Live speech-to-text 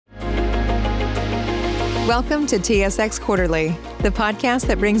Welcome to TSX Quarterly, the podcast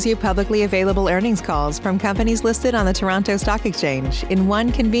that brings you publicly available earnings calls from companies listed on the Toronto Stock Exchange in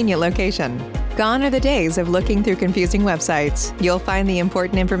one convenient location. Gone are the days of looking through confusing websites. You'll find the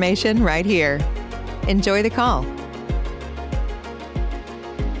important information right here. Enjoy the call.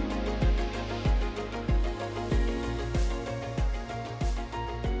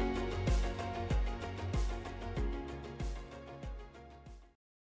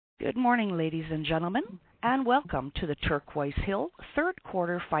 Good morning, ladies and gentlemen, and welcome to the Turquoise Hill third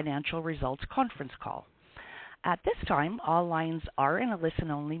quarter financial results conference call. At this time, all lines are in a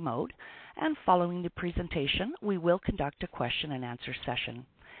listen-only mode, and following the presentation, we will conduct a question and answer session.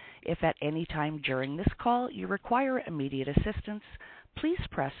 If at any time during this call you require immediate assistance, please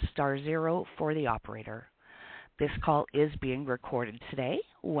press star 0 for the operator. This call is being recorded today,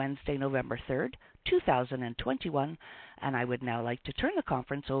 Wednesday, November 3rd, 2021, and I would now like to turn the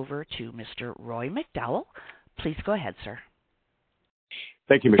conference over to Mr. Roy McDowell. Please go ahead, sir.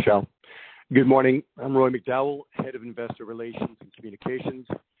 Thank you, Michelle. Good morning. I'm Roy McDowell, Head of Investor Relations and Communications.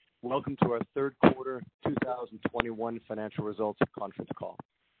 Welcome to our third quarter 2021 financial results conference call.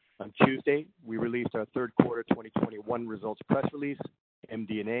 On Tuesday, we released our third quarter 2021 results press release,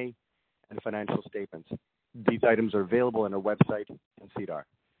 MD&A, and financial statements. These items are available on our website and SEDAR.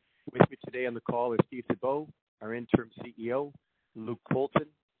 With me today on the call is Steve Thibeault, our interim CEO, Luke Colton,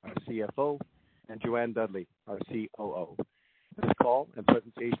 our CFO, and Joanne Dudley, our COO. This call and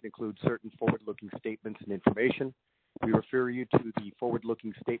presentation includes certain forward-looking statements and information. We refer you to the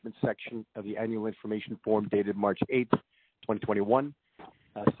forward-looking statements section of the annual information form dated March 8, 2021,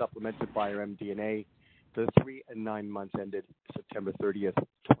 supplemented by our MD&A for the 3 and 9 months ended September 30th,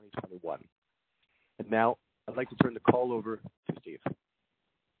 2021. And now, I'd like to turn the call over to Steve.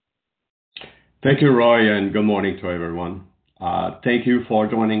 Thank you, Roy, and good morning to everyone. Thank you for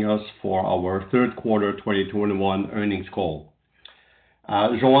joining us for our third quarter 2021 earnings call.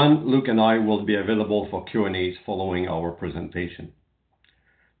 Joanne, Luke, and I will be available for Q&As following our presentation.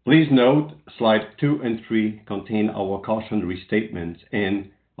 Please note, slides 2 and 3 contain our cautionary statements, and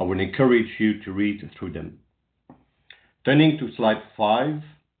I would encourage you to read through them. Turning to slide 5,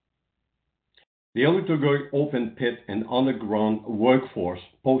 the Oyu-Tolgoi open pit and underground workforce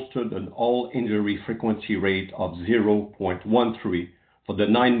posted an all-injury frequency rate of 0.13 for the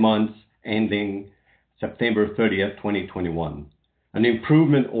 9 months ending September 30th, 2021, an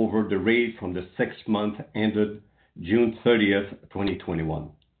improvement over the rate from the 6 months ended June 30th, 2021.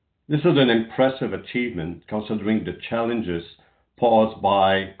 This is an impressive achievement considering the challenges posed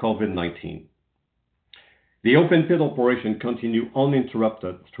by COVID-19. The open pit operation continued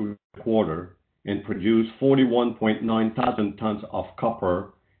uninterrupted through the quarter and produced 41.9 thousand tons of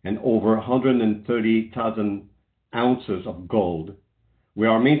copper and over 130,000 ounces of gold. We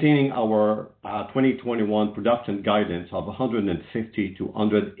are maintaining our 2021 production guidance of 150 to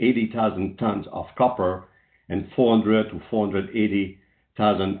 180,000 tons of copper and 400 to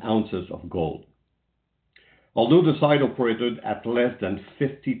 480,000 ounces of gold. Although the site operated at less than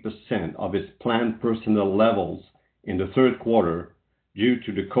 50% of its planned personnel levels in the third quarter, due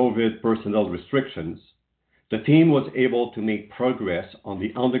to the COVID personnel restrictions, the team was able to make progress on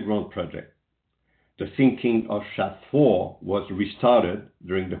the underground project. The sinking of Shaft 4 was restarted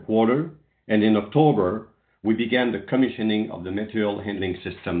during the quarter, and in October, we began the commissioning of the material handling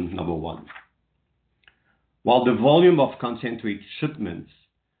system number 1. While the volume of concentrate shipments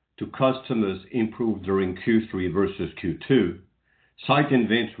to customers improved during Q3 versus Q2, site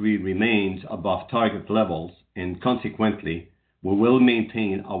inventory remains above target levels, and consequently, we will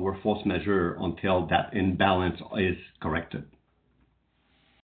maintain our force majeure until that imbalance is corrected.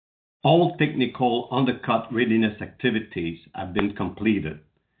 All technical undercut readiness activities have been completed,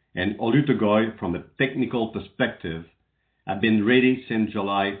 and Oyu-Tolgoi, from a technical perspective, have been ready since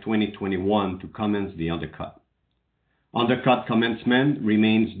July 2021 to commence the undercut. Undercut commencement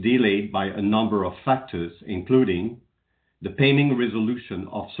remains delayed by a number of factors, including the pending resolution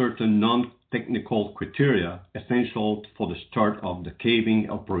of certain non-technical criteria essential for the start of the caving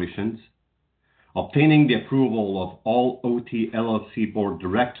operations, obtaining the approval of all OT LLC board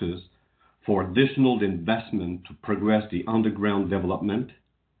directors for additional investment to progress the underground development,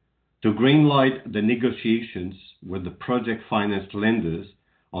 to greenlight the negotiations with the project finance lenders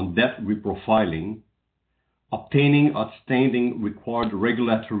on debt reprofiling, obtaining outstanding required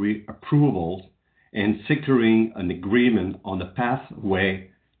regulatory approvals, and securing an agreement on the pathway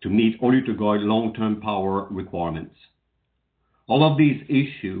to meet Oyu-Tolgoi long-term power requirements. All of these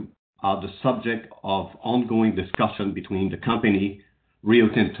issues are the subject of ongoing discussion between the company, Rio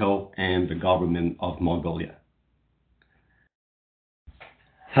Tinto, and the government of Mongolia.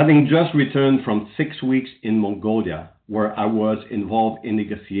 Having just returned from 6 weeks in Mongolia, where I was involved in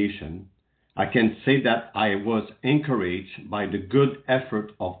negotiation, I can say that I was encouraged by the good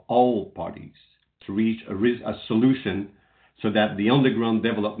effort of all parties to reach a solution so that the underground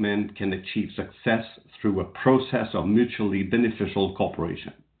development can achieve success through a process of mutually beneficial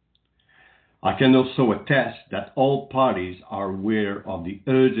cooperation. I can also attest that all parties are aware of the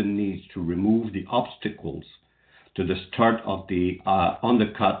urgent needs to remove the obstacles to the start of the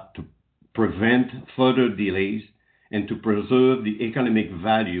undercut to prevent further delays and to preserve the economic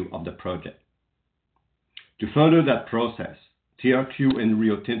value of the project. To further that process, TRQ and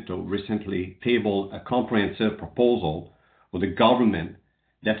Rio Tinto recently tabled a comprehensive proposal with the government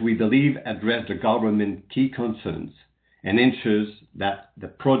that we believe address the government key concerns and ensures that the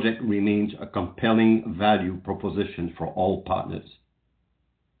project remains a compelling value proposition for all partners.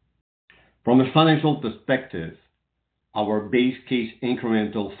 From a financial perspective, our base case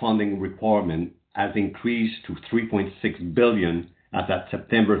incremental funding requirement has increased to $3.6 billion as at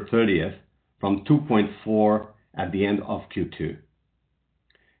September 30th from $2.4 at the end of Q2.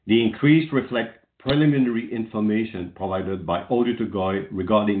 The increase reflects preliminary information provided by Oyu Tolgoi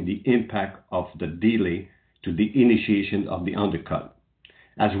regarding the impact of the delay to the initiation of the undercut,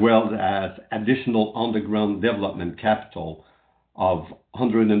 as well as additional underground development capital of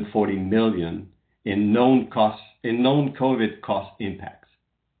 $140 million in known COVID cost impacts.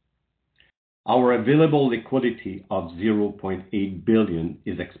 Our available liquidity of $0.8 billion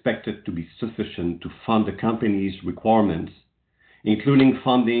is expected to be sufficient to fund the company's requirements, including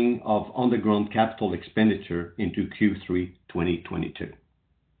funding of underground capital expenditure into Q3 2022.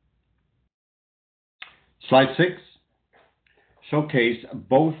 Slide 6 showcases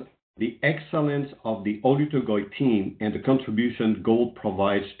both the excellence of the Oyu Tolgoi team and the contribution gold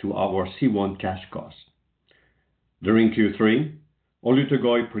provides to our C1 cash costs. During Q3, Oyu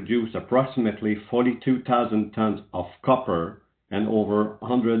Tolgoi produced approximately 42,000 tons of copper and over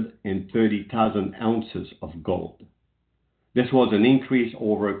 130,000 ounces of gold. This was an increase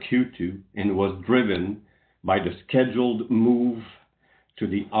over Q2 and was driven by the scheduled move to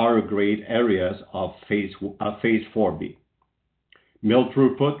the higher grade areas of Phase 4B. Mill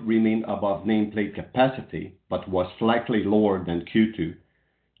throughput remained above nameplate capacity, but was slightly lower than Q2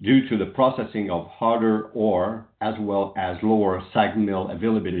 due to the processing of harder ore as well as lower SAG mill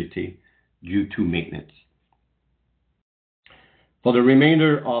availability due to maintenance. For the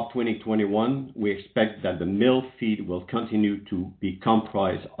remainder of 2021, we expect that the mill feed will continue to be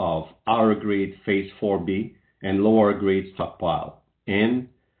comprised of higher grade Phase 4B and lower grade stockpile, and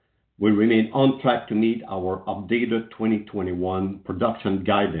we remain on track to meet our updated 2021 production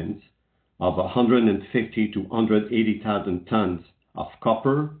guidance of 150 to 180,000 tons of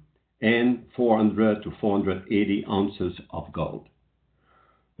copper and 400 to 480 ounces of gold.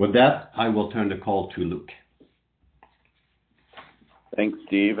 With that, I will turn the call to Luc. Thanks,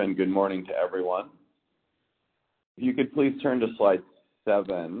 Steve, and good morning to everyone. If you could please turn to slide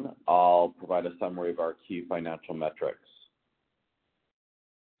 7, I'll provide a summary of our key financial metrics.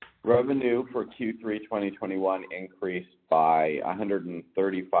 Revenue for Q3 2021 increased by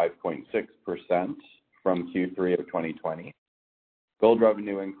 135.6% from Q3 of 2020. Gold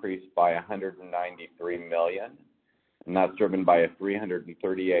revenue increased by $193 million, and that's driven by a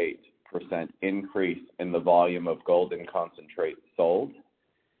 338% increase in the volume of gold and concentrate sold,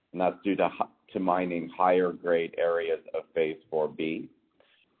 and that's due to mining higher grade areas of Phase 4B,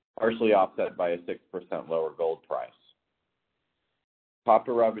 partially offset by a 6% lower gold price.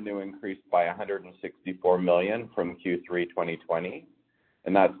 Copper revenue increased by $164 million from Q3 2020,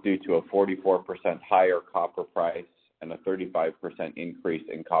 and that's due to a 44% higher copper price and a 35% increase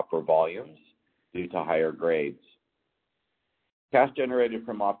in copper volumes due to higher grades. Cash generated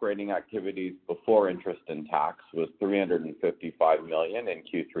from operating activities before interest and tax was $355 million in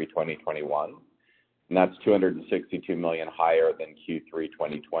Q3 2021, and that's $262 million higher than Q3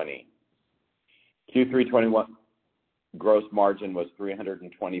 2020. Q3 21 gross margin was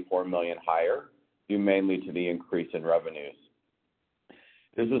 $324 million higher, due mainly to the increase in revenues.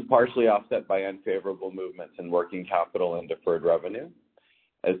 This was partially offset by unfavorable movements in working capital and deferred revenue,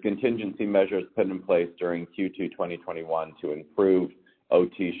 as contingency measures put in place during Q2 2021 to improve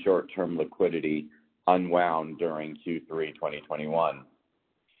OT short-term liquidity unwound during Q3 2021.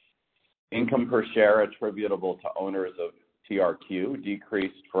 Income per share attributable to owners of TRQ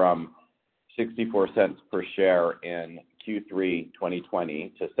decreased from 64 cents per share in Q3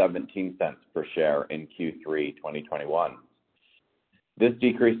 2020 to 17 cents per share in Q3 2021. This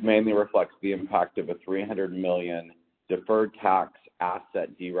decrease mainly reflects the impact of a $300 million deferred tax asset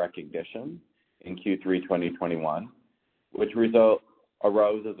derecognition in Q3 2021, which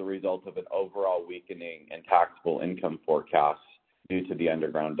arose as a result of an overall weakening in taxable income forecasts due to the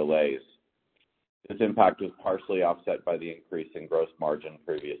underground delays. This impact was partially offset by the increase in gross margin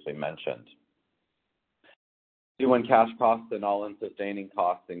previously mentioned. C1 cash costs and all-in sustaining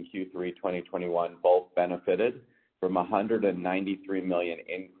costs in Q3 2021 both benefited from a $193 million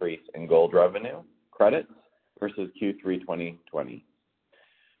increase in gold revenue credits versus Q3 2020.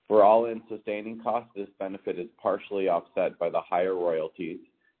 For all-in sustaining costs, this benefit is partially offset by the higher royalties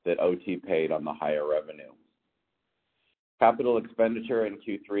that OT paid on the higher revenue. Capital expenditure in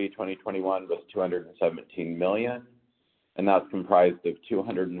Q3 2021 was $217 million, and that's comprised of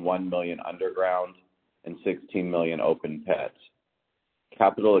 $201 million underground and $16 million open pit.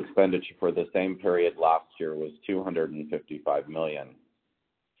 Capital expenditure for the same period last year was $255 million.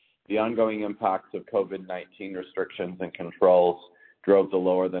 The ongoing impacts of COVID-19 restrictions and controls drove the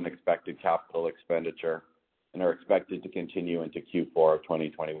lower than expected capital expenditure and are expected to continue into Q4 of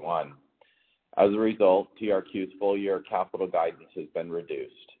 2021. As a result, TRQ's full year capital guidance has been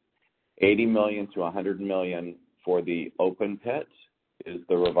reduced. $80 million to $100 million for the open pit is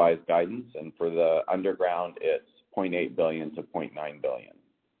the revised guidance, and for the underground, it's $0.8 billion to $0.9 billion.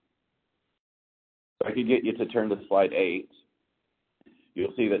 If I could get you to turn to slide 8,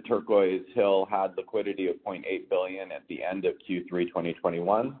 you'll see that Turquoise Hill had liquidity of $0.8 billion at the end of Q3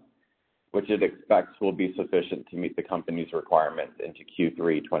 2021, which it expects will be sufficient to meet the company's requirements into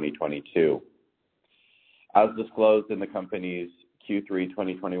Q3 2022. As disclosed in the company's Q3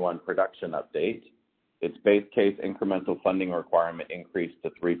 2021 production update, its base case incremental funding requirement increased to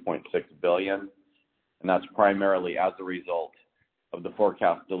 $3.6 billion, and that's primarily as a result of the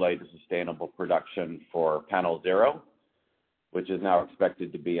forecast delay to sustainable production for Panel 0, which is now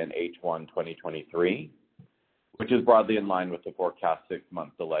expected to be in H1 2023, which is broadly in line with the forecast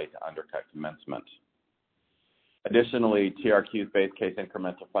 6-month delay to undercut commencement. Additionally, TRQ's base case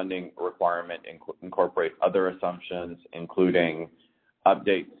incremental funding requirement incorporates other assumptions, including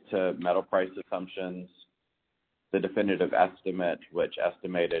updates to metal price assumptions, the definitive estimate, which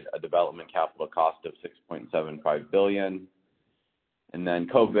estimated a development capital cost of $6.75 billion, and then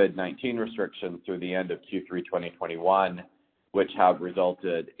COVID-19 restrictions through the end of Q3 2021, which have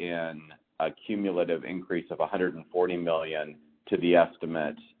resulted in a cumulative increase of $140 million to the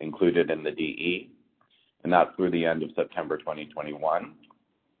estimate included in the DE, and that's through the end of September 2021.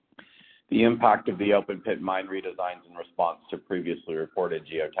 The impact of the open pit mine redesigns in response to previously reported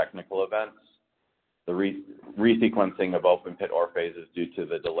geotechnical events, the resequencing of open pit ore phases due to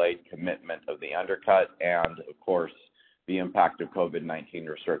the delayed commitment of the undercut, and of course, the impact of COVID-19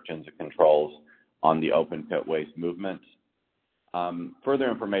 restrictions and controls on the open pit waste movement. Further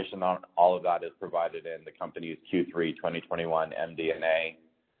information on all of that is provided in the company's Q3 2021 MD&A.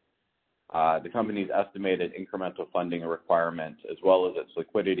 The company's estimated incremental funding requirement, as well as its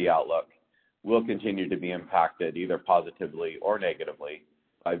liquidity outlook, will continue to be impacted either positively or negatively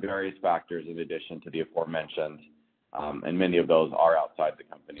by various factors in addition to the aforementioned, and many of those are outside the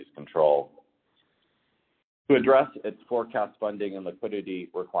company's control. To address its forecast funding and liquidity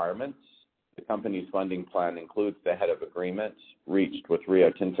requirements, the company's funding plan includes the head of agreement reached with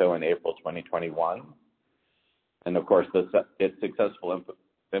Rio Tinto in April 2021. And of course, its successful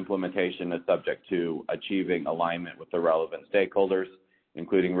implementation is subject to achieving alignment with the relevant stakeholders,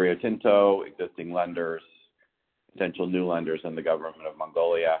 including Rio Tinto, existing lenders, potential new lenders, and the government of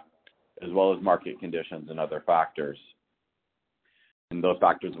Mongolia, as well as market conditions and other factors. And those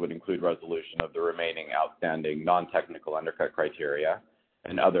factors would include resolution of the remaining outstanding non-technical undercut criteria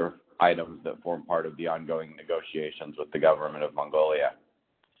and other items that form part of the ongoing negotiations with the government of Mongolia.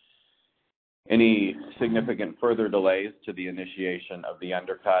 Any significant further delays to the initiation of the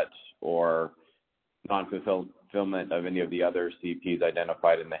undercut or non-fulfillment of any of the other CPs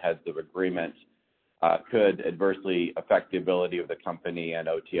identified in the heads of agreement could adversely affect the ability of the company and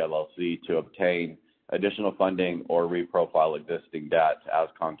OTLLC to obtain additional funding or reprofile existing debt as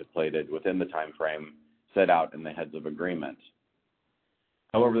contemplated within the time frame set out in the heads of agreement.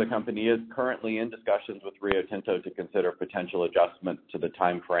 However, the company is currently in discussions with Rio Tinto to consider potential adjustments to the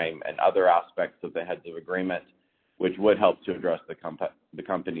time frame and other aspects of the heads of agreement, which would help to address the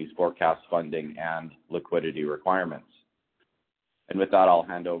company's forecast funding and liquidity requirements. And with that, I'll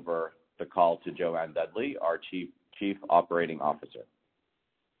hand over the call to Jo-Anne Dudley, our Chief Operating Officer.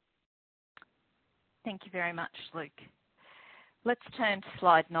 Thank you very much, Luke. Let's turn to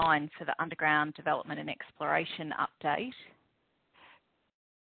slide 9 for the underground development and exploration update.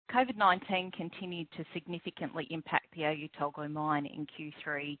 COVID-19 continued to significantly impact the Oyu Tolgoi mine in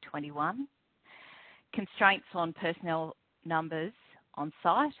Q3 21. Constraints on personnel numbers on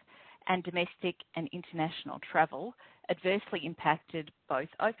site and domestic and international travel adversely impacted both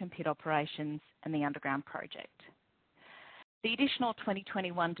open pit operations and the underground project. The additional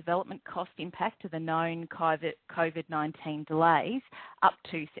 2021 development cost impact of the known COVID-19 delays up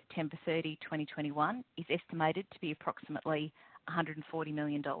to September 30, 2021 is estimated to be approximately $140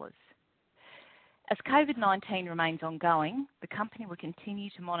 million. As COVID-19 remains ongoing, the company will continue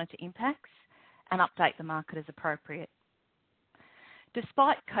to monitor impacts and update the market as appropriate.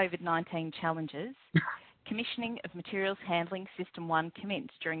 Despite COVID-19 challenges, commissioning of Materials Handling System 1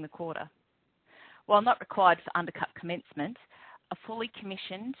 commenced during the quarter. While not required for undercut commencement, a fully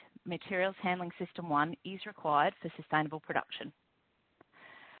commissioned Materials Handling System 1 is required for sustainable production.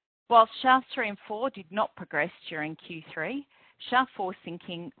 While Shafts 3 and 4 did not progress during Q3, Shaft 4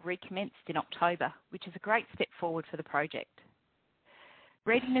 sinking recommenced in October, which is a great step forward for the project.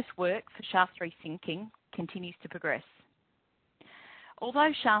 Readiness work for Shaft 3 sinking continues to progress.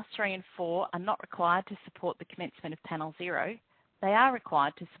 Although Shafts 3 and 4 are not required to support the commencement of Panel 0, they are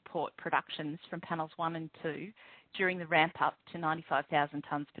required to support productions from Panels 1 and 2 during the ramp-up to 95,000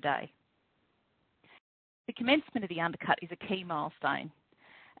 tonnes per day. The commencement of the undercut is a key milestone,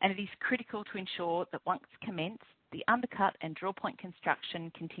 and it is critical to ensure that once commenced, the undercut and drill point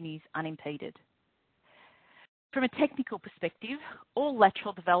construction continues unimpeded. From a technical perspective, all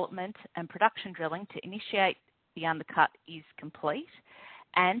lateral development and production drilling to initiate the undercut is complete,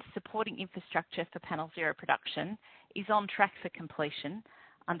 and supporting infrastructure for Panel 0 production is on track for completion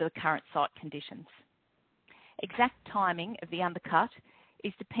under the current site conditions. Exact timing of the undercut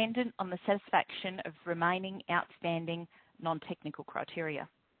is dependent on the satisfaction of remaining outstanding non-technical criteria.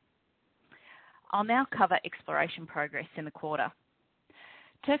 I'll now cover exploration progress in the quarter.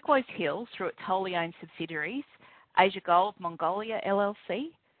 Turquoise Hill, through its wholly owned subsidiaries, Asia Gold Mongolia LLC,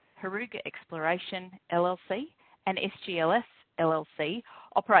 Heruga Exploration LLC, and SGLS LLC,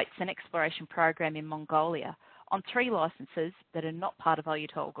 operates an exploration program in Mongolia on 3 licenses that are not part of Oyu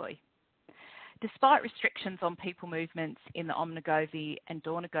Tolgoi. Despite restrictions on people movements in the Omnogovy and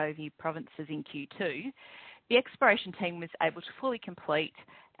Dornogovy provinces in Q2, the exploration team was able to fully complete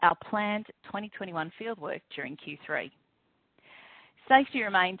our planned 2021 fieldwork during Q3. Safety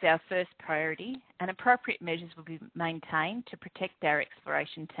remains our first priority, and appropriate measures will be maintained to protect our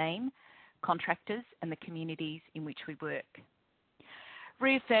exploration team, contractors, and the communities in which we work.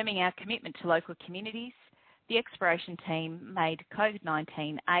 Reaffirming our commitment to local communities, the exploration team made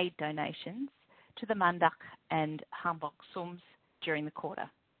COVID-19 aid donations to the Mandak and Hambok Sums during the quarter.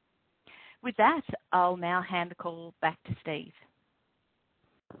 With that, I'll now hand the call back to Steve.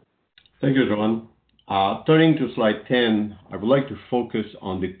 Thank you, Joanne. Turning to slide 10, I would like to focus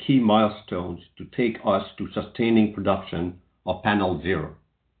on the key milestones to take us to sustaining production of Panel 0.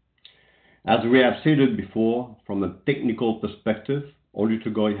 As we have stated before, from a technical perspective, Oyu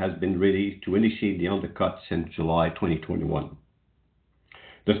Tolgoi has been ready to initiate the undercut since July 2021.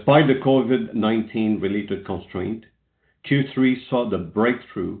 Despite the COVID-19 related constraint, Q3 saw the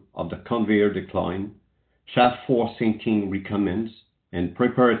breakthrough of the conveyor decline, Shaft 4 sinking recommenced, and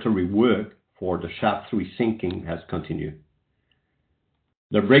preparatory work for the Shaft 3 sinking has continued.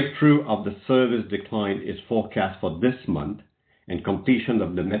 The breakthrough of the service decline is forecast for this month, and completion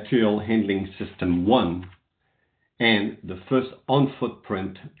of the Material Handling System 1 and the first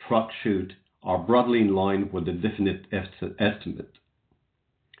on-footprint truck chute are broadly in line with the definite estimate.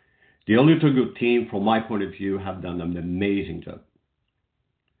 The Oyu Tolgoi team, from my point of view, have done an amazing job.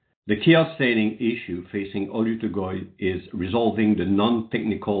 The key outstanding issue facing Oyu Tolgoi is resolving the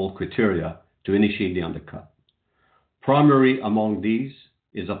non-technical criteria to initiate the undercut. Primary among these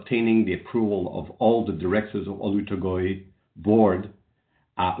is obtaining the approval of all the directors of Oyu Tolgoi board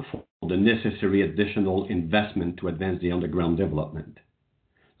for the necessary additional investment to advance the underground development.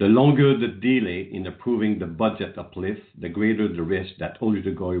 The longer the delay in approving the budget uplift, the greater the risk that Oyu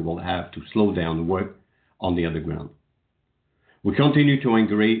Tolgoi will have to slow down work on the underground. We continue to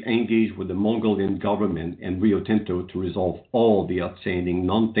engage with the Mongolian government and Rio Tinto to resolve all the outstanding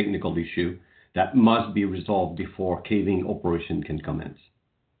non-technical issues that must be resolved before caving operation can commence.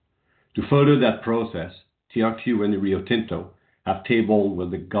 To further that process, TRQ and Rio Tinto have tabled with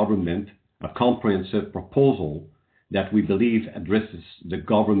the government a comprehensive proposal that we believe addresses the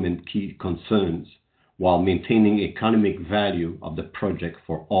government key concerns while maintaining economic value of the project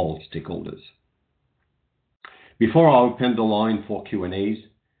for all stakeholders. Before I open the line for Q&As,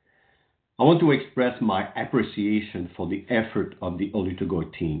 I want to express my appreciation for the effort of the Oyu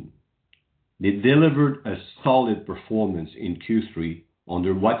Tolgoi team. They delivered a solid performance in Q3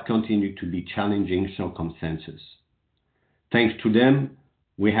 under what continued to be challenging circumstances. Thanks to them,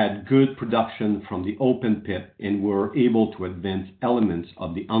 we had good production from the open pit and were able to advance elements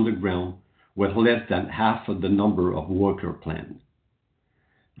of the underground with less than half of the number of worker planned.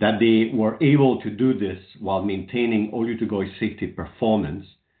 That they were able to do this while maintaining Oyu Tolgoi safety performance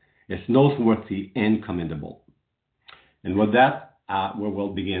is noteworthy and commendable. And with that, we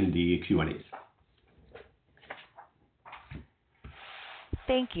will begin the Q&As.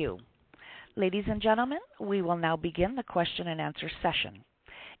 Thank you. Ladies and gentlemen, we will now begin the question and answer session.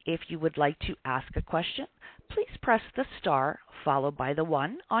 If you would like to ask a question, please press the star followed by the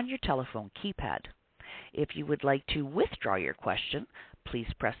 1 on your telephone keypad. If you would like to withdraw your question, please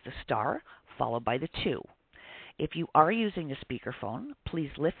press the star followed by the 2. If you are using a speakerphone,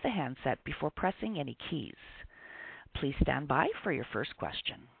 please lift the handset before pressing any keys. Please stand by for your first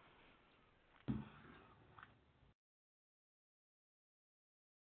question.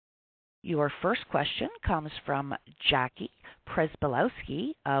 Your first question comes from Jackie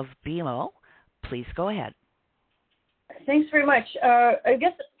Przybylowski of BMO. Please go ahead. Thanks very much. I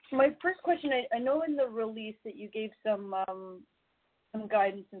guess my first question, I know in the release that you gave some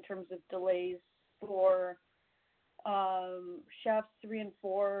guidance in terms of delays for shafts 3 and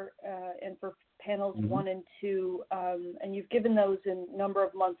 4 and for panels 1 and 2, and you've given those in number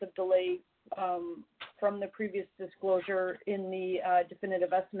of months of delay from the previous disclosure in the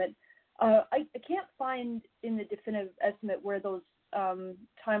definitive estimate. I can't find in the definitive estimate where those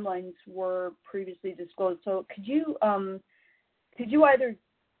timelines were previously disclosed. So could you either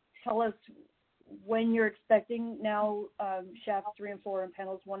tell us when you're expecting now shafts 3 and 4 and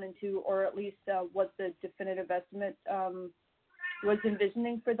panels 1 and 2, or at least what the definitive estimate was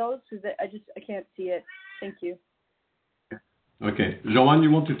envisioning for those? Because I can't see it. Thank you. Okay, Joanne, you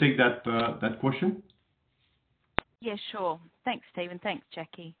want to take that question? Yeah, sure. Thanks, Stephen. Thanks,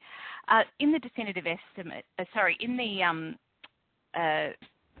 Jackie. In the definitive estimate, in the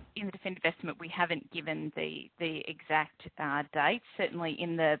definitive estimate, we haven't given the exact date. Certainly,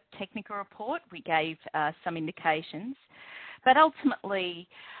 in the technical report, we gave some indications. But ultimately,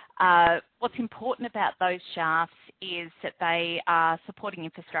 what's important about those shafts is that they are supporting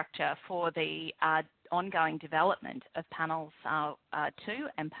infrastructure for the ongoing development of panels 2,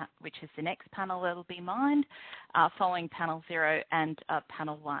 which is the next panel that will be mined, following panel 0 and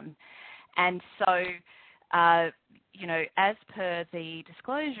panel 1. And so, as per the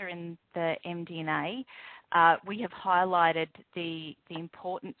disclosure in the MD&A, we have highlighted the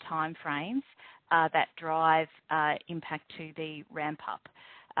important timeframes that drive impact to the ramp up.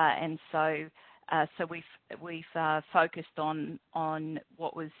 And so we've focused on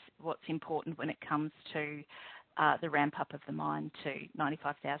what's important when it comes to the ramp up of the mine to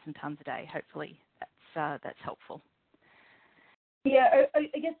 95,000 tonnes a day. Hopefully that's helpful. Yeah,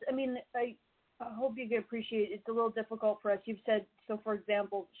 I guess, I hope you can appreciate it's a little difficult for us. You've said, so for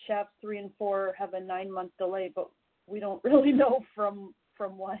example, shafts 3 and 4 have a 9-month delay, but we don't really know from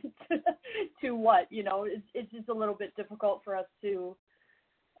what to what. It's just a little bit difficult for us to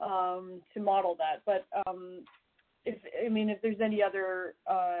model that. But if there's any other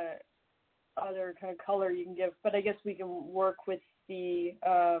kind of color you can give, but I guess we can work with the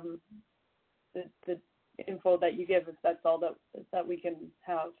info that you give if that's all that we can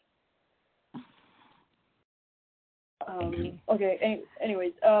have. Okay.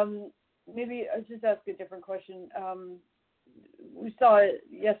 Anyways, maybe I'll just ask a different question. We saw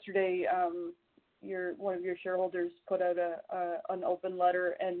yesterday one of your shareholders put out an open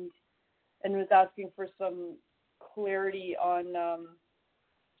letter and was asking for some clarity on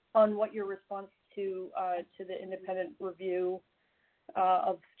what your response to the independent review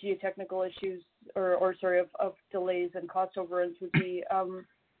of geotechnical issues of delays and cost overruns would be.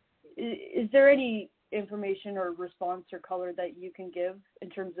 Is there any information or response or color that you can give in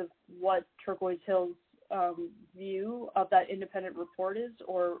terms of what Turquoise Hill's view of that independent report is,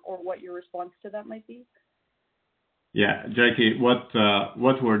 or what your response to that might be? Yeah, Jackie, what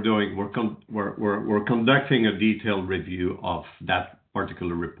we're doing, we're conducting a detailed review of that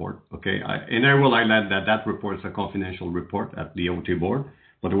particular report. Okay, and I will highlight that report is a confidential report at the OT board,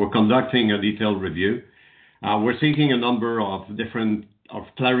 but we're conducting a detailed review. We're seeking a number of different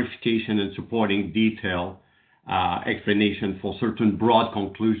clarification and supporting detail explanation for certain broad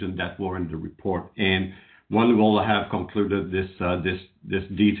conclusions that were in the report. And when we'll have concluded this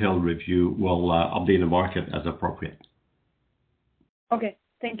detailed review, we'll update the market as appropriate. Okay,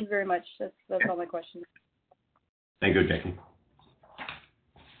 thank you very much. That's all my questions. Thank you, Jackie.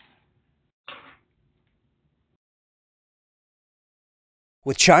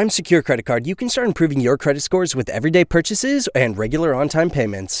 With Chime's secure credit card, you can start improving your credit scores with everyday purchases and regular on-time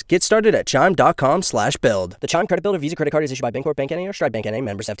payments. Get started at Chime.com/build. The Chime Credit Builder Visa Credit Card is issued by Bancorp Bank N.A. or Stride Bank N.A.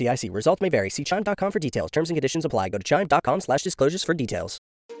 Members FDIC. Results may vary. See Chime.com for details. Terms and conditions apply. Go to Chime.com/disclosures for details.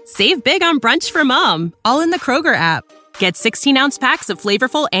 Save big on brunch for mom, all in the Kroger app. Get 16-ounce packs of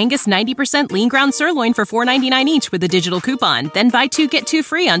flavorful Angus 90% lean ground sirloin for $4.99 each with a digital coupon. Then buy 2, get 2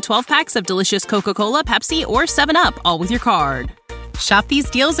 free on 12 packs of delicious Coca-Cola, Pepsi, or 7-Up, all with your card. Shop these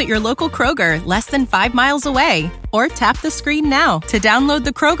deals at your local Kroger, less than 5 miles away. Or tap the screen now to download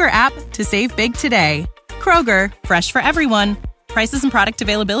the Kroger app to save big today. Kroger, fresh for everyone. Prices and product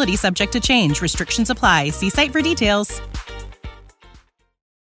availability subject to change. Restrictions apply. See site for details.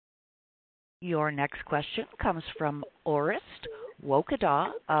 Your next question comes from Orest Wowkodaw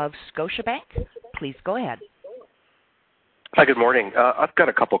of Scotiabank. Please go ahead. Hi, good morning. I've got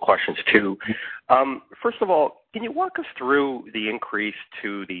a couple of questions, too. First of all, can you walk us through the increase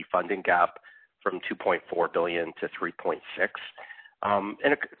to the funding gap from $2.4 billion to $3.6 billion?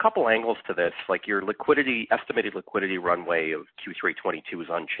 And a couple angles to this, like your estimated liquidity runway of Q3 22 is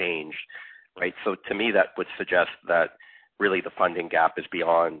unchanged, right? So to me, that would suggest that really the funding gap is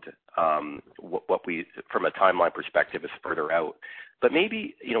beyond what we, from a timeline perspective, is further out. But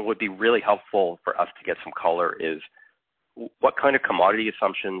maybe, would be really helpful for us to get some color is what kind of commodity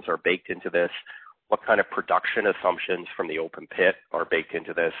assumptions are baked into this? What kind of production assumptions from the open pit are baked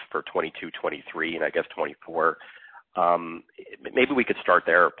into this for 22, 23, and I guess 24? Maybe we could start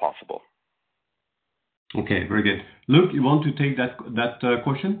there if possible. Okay, very good. Luke, you want to take that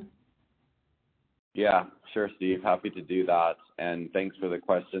question? Yeah, sure, Steve. Happy to do that. And thanks for the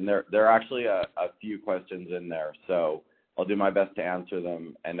question. There are actually a few questions in there, so I'll do my best to answer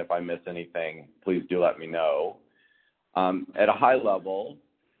them. And if I miss anything, please do let me know. At a high level,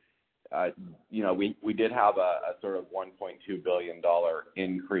 we did have a sort of $1.2 billion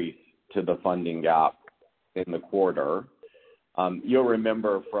increase to the funding gap in the quarter. You'll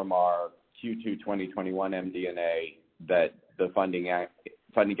remember from our Q2 2021 MD&A that the funding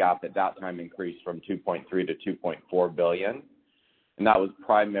gap at that time increased from 2.3 to 2.4 billion, and that was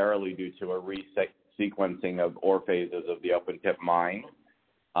primarily due to a resequencing of ore phases of the open pit mine,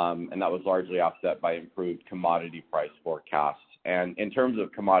 and that was largely offset by improved commodity price forecasts. And in terms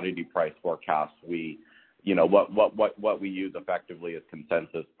of commodity price forecasts, we, what we use effectively is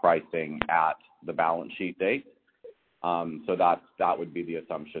consensus pricing at the balance sheet date. So that would be the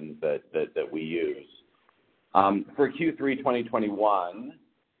assumptions that we use. For Q3 2021,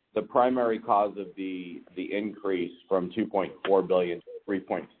 the primary cause of the increase from 2.4 billion to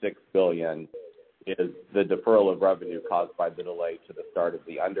 3.6 billion is the deferral of revenue caused by the delay to the start of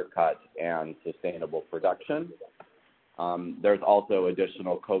the undercut and sustainable production. There's also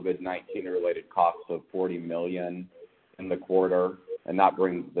additional COVID-19 related costs of 40 million in the quarter, and that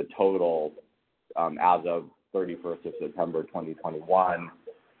brings the total as of 31st of September 2021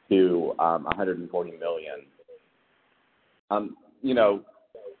 to 140 million.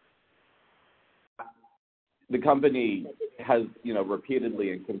 The company has,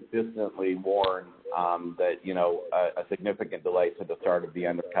 repeatedly and consistently warned that, a significant delay to the start of the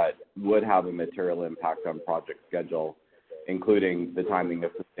undercut would have a material impact on project schedule, including the timing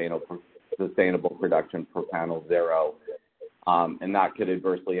of sustainable production per panel zero. And that could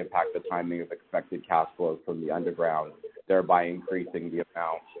adversely impact the timing of expected cash flows from the underground, thereby increasing the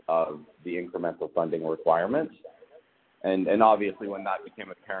amount of the incremental funding requirements. And obviously, when that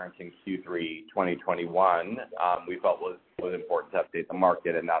became apparent in Q3 2021, we felt was important to update the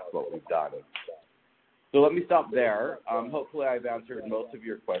market, and that's what we've done. So let me stop there. Hopefully, I've answered most of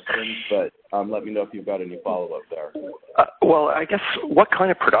your questions, but let me know if you've got any follow-up there. Well, I guess what kind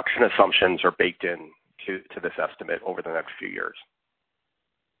of production assumptions are baked in to this estimate over the next few years?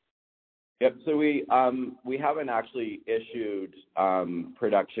 Yep. So we haven't actually issued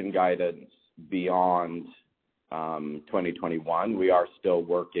production guidance beyond 2021. We are still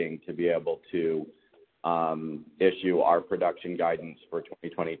working to be able to issue our production guidance for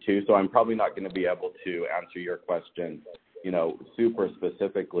 2022. So I'm probably not going to be able to answer your question, super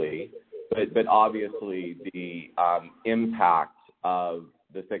specifically. But obviously the impact of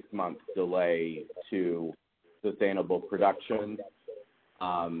the 6-month delay to sustainable production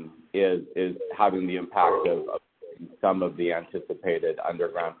is having the impact of some of the anticipated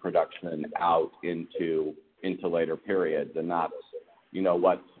underground production out into later periods, and that's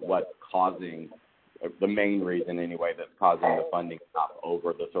what's causing the main reason anyway that's causing the funding gap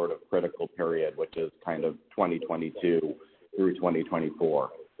over the sort of critical period, which is kind of 2022 through 2024.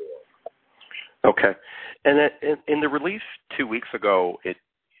 Okay, and then in the release 2 weeks ago, it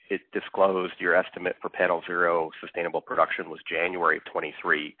disclosed your estimate for Panel Zero sustainable production was January of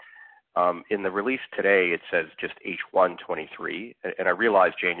 23. In the release today, it says just H1 23, and I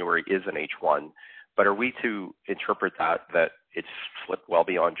realize January is an H1. But are we to interpret that it's slipped well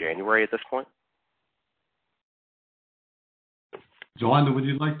beyond January at this point? Joanne, would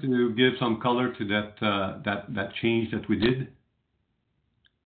you like to give some color to that change that we did?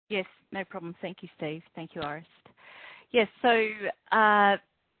 Yes, no problem. Thank you, Steve. Thank you, Orest. Yes, so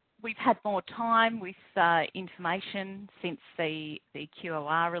we've had more time with information since the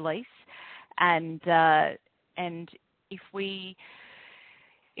QOR release, and if we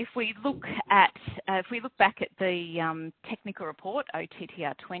look back at the technical report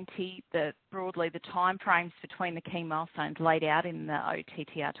OTTR 20, broadly the timeframes between the key milestones laid out in the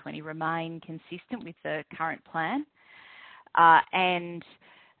OTTR 20 remain consistent with the current plan, and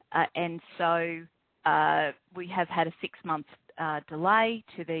so we have had a 6-month delay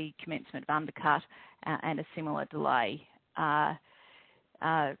to the commencement of undercut and a similar delay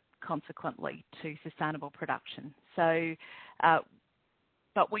consequently to sustainable production. So,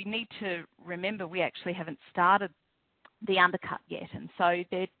 but we need to remember we actually haven't started the undercut yet, and so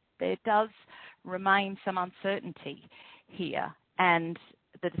there does remain some uncertainty here, and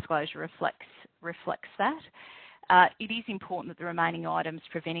the disclosure reflects that. It is important that the remaining items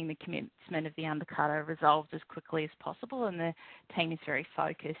preventing the commencement of the undercut are resolved as quickly as possible, and the team is very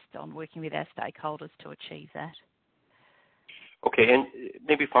focused on working with our stakeholders to achieve that. Okay, and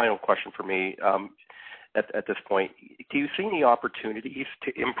maybe final question for me. At this point, do you see any opportunities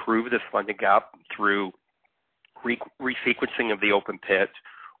to improve this funding gap through resequencing of the open pit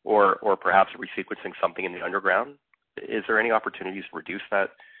or perhaps resequencing something in the underground? Is there any opportunities to reduce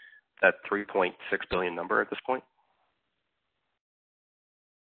that $3.6 billion number at this point?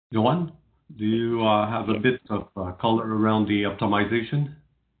 Joanne, do you have a bit of color around the optimization?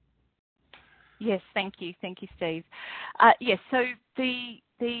 Yes, thank you, Steve. Yes, so the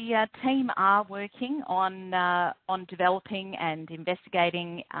team are working on developing and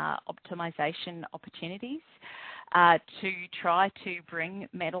investigating optimization opportunities to try to bring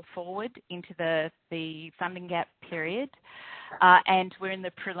metal forward into the funding gap period, and we're in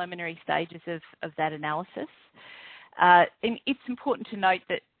the preliminary stages of that analysis. And it's important to note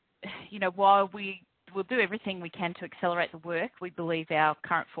that, while we will do everything we can to accelerate the work, we believe our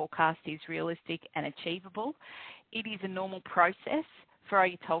current forecast is realistic and achievable. It is a normal process for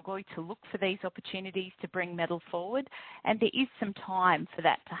Oyu Tolgoi to look for these opportunities to bring metal forward, and there is some time for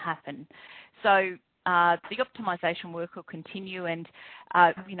that to happen. So the optimisation work will continue, and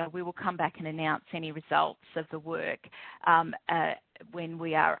we will come back and announce any results of the work when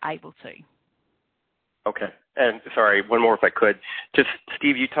we are able to. Okay. And sorry, one more if I could. Just,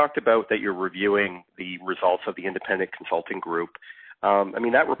 Steve, you talked about that you're reviewing the results of the independent consulting group.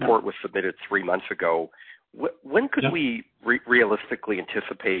 That report was submitted 3 months ago. When could we realistically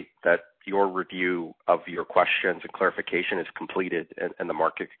anticipate that your review of your questions and clarification is completed and the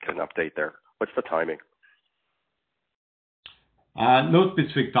market can update there? What's the timing? No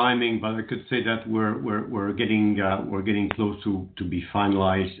specific timing, but I could say that we're getting close to be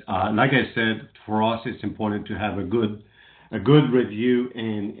finalized. Like I said, for us, it's important to have a good review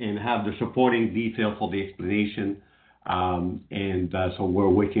and have the supporting detail for the explanation. So we're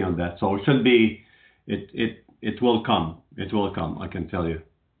working on that. So it should be, it will come. It will come, I can tell you.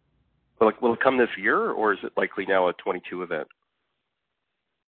 Will it come this year, or is it likely now a 22 event?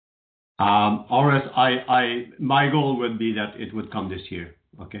 My goal would be that it would come this year.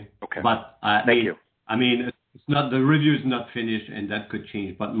 Okay. Okay. But thank you. It's not, the review is not finished, and that could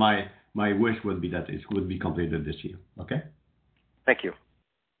change. But my wish would be that it would be completed this year. Okay. Thank you.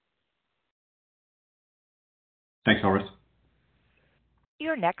 Thanks, Horace.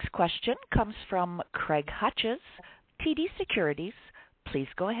 Your next question comes from Craig Hutchins, TD Securities. Please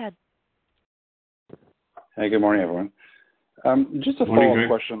go ahead. Hey, good morning, everyone. Just a follow-up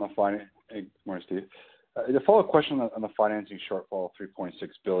question on the finance. Hey, good morning, Steve. The follow-up question on the financing shortfall of $3.6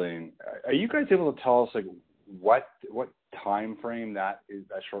 billion. Are you guys able to tell us what time frame that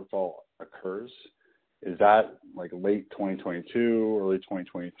shortfall occurs? Is that late 2022, early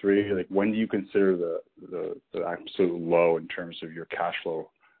 2023? When do you consider the absolute low in terms of your cash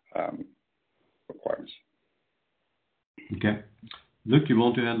flow requirements? Okay, Luc, you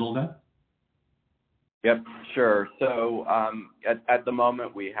want to handle that? Yep, sure. So at the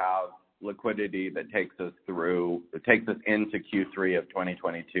moment we have liquidity that takes us into Q3 of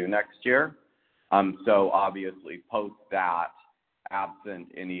 2022 next year. So obviously post that,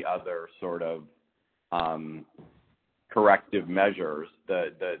 absent any other sort of corrective measures,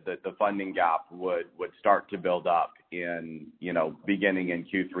 the funding gap would start to build up in beginning in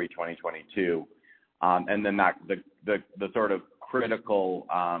Q3 2022, and then the sort of critical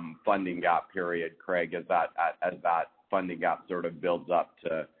funding gap period, Craig, as that funding gap sort of builds up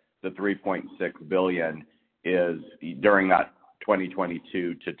to the $3.6 billion is during that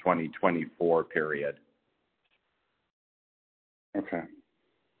 2022 to 2024 period. Okay.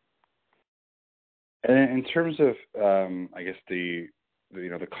 And in terms of, I guess the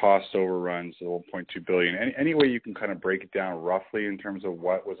cost overruns, the 1.2 billion. Any way you can kind of break it down roughly in terms of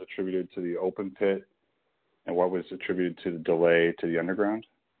what was attributed to the open pit and what was attributed to the delay to the underground?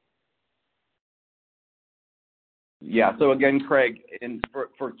 Yeah. So again, Craig,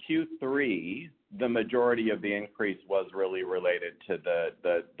 for Q3, the majority of the increase was really related to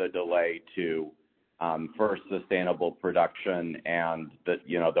the delay to first sustainable production, and that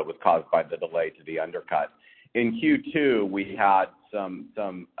was caused by the delay to the undercut. In Q2, we had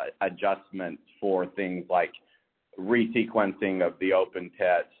some adjustments for things like resequencing of the open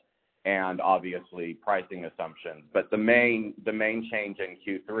pit and obviously pricing assumptions. But the main change in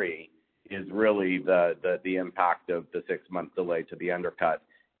Q3 is really the impact of the 6-month delay to the undercut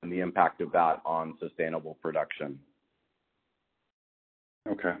and the impact of that on sustainable production.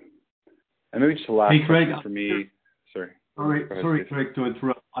 Okay. And maybe just the last question for me. Sorry, Craig, to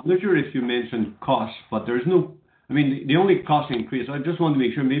interrupt. I'm not sure if you mentioned cost, but there's no. I mean, the only cost increase. I just want to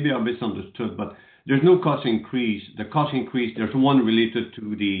make sure. Maybe I misunderstood, but there's no cost increase. The cost increase. There's one related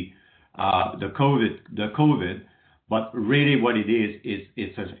to the COVID. But really, what it is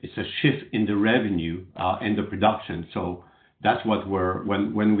it's a shift in the revenue and the production. So that's what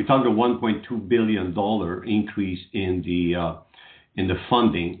when we talk the $1.2 billion increase in the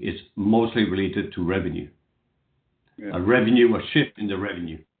funding, it's mostly related to revenue. Yeah. A shift in the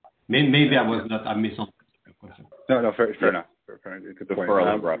revenue. Maybe I misunderstood the question. No, fair enough. Fair enough. Good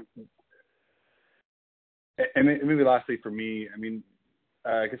point. And maybe lastly for me, I mean,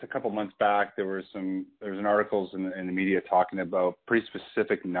 I guess a couple months back there was an articles in the media talking about pretty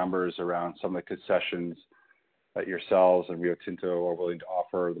specific numbers around some of the concessions that yourselves and Rio Tinto are willing to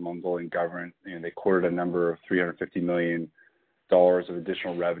offer the Mongolian government. And they quoted a number of $350 million of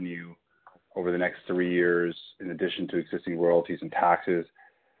additional revenue over the next 3 years, in addition to existing royalties and taxes.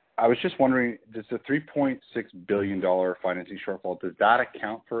 I was just wondering, does the $3.6 billion financing shortfall, does that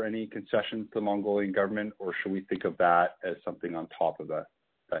account for any concessions to the Mongolian government, or should we think of that as something on top of that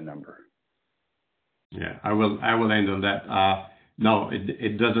number? Yeah, I will handle that. No,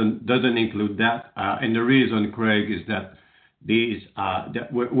 it doesn't include that. And the reason, Craig, is that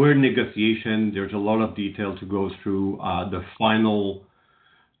we're in negotiation. There's a lot of detail to go through.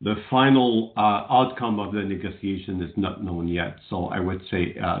 The final outcome of the negotiation is not known yet. So I would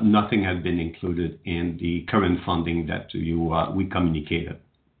say nothing has been included in the current funding that we communicated.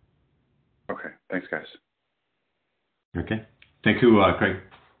 Okay. Thanks, guys. Okay. Thank you, Craig.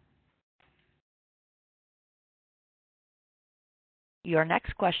 Your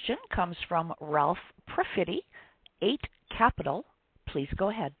next question comes from Ralph Profiti, 8 Capital. Please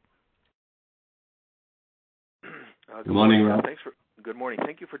go ahead. Good morning, Ralph. Good morning.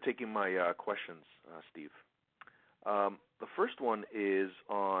 Thank you for taking my questions, Steve. The first one is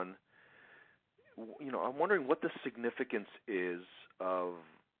on, I'm wondering what the significance is of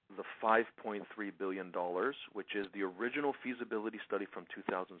the $5.3 billion, which is the original feasibility study from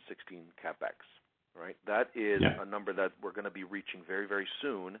 2016 CapEx, right? That is a number that we're going to be reaching very, very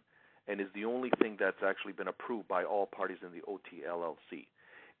soon, and is the only thing that's actually been approved by all parties in the OT LLC.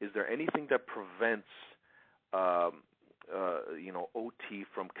 Is there anything that prevents OT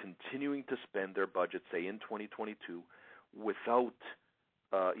from continuing to spend their budget, say in 2022, without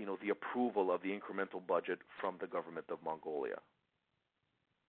the approval of the incremental budget from the government of Mongolia?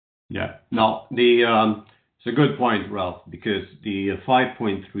 Yeah, no, it's a good point, Ralph, because the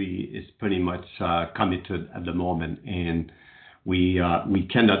 5.3 is pretty much committed at the moment, and we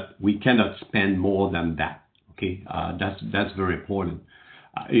cannot spend more than that. Okay, that's very important.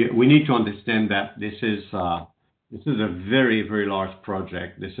 We need to understand that this is a very, very large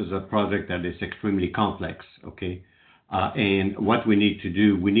project. This is a project that is extremely complex. Okay, and what we need to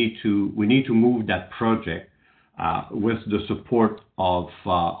do, we need to move that project with the support of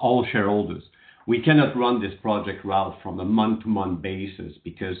all shareholders. We cannot run this project, Ralph, from a month-to-month basis,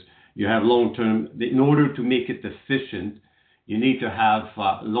 because you have long-term. In order to make it efficient, you need to have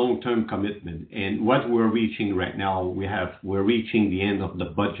long-term commitment. And what we're reaching right now, we're reaching the end of the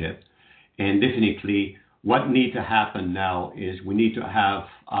budget, and definitely what needs to happen now is we need to have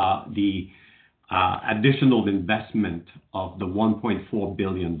the additional investment of the $1.4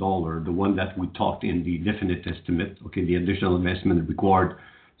 billion, the one that we talked in the definite estimate. Okay, the additional investment required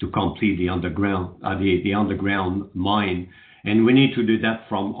to complete the underground mine, and we need to do that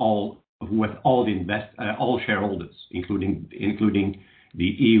with all shareholders, including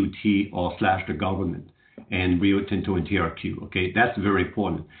the EUT or / the government and Rio Tinto and TRQ. Okay, that's very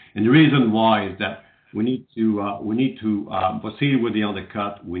important. And the reason why is that we need to proceed with the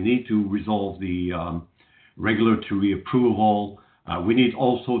undercut. We need to resolve the regulatory approval. We need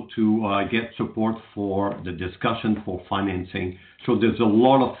also to get support for the discussion for financing. So there's a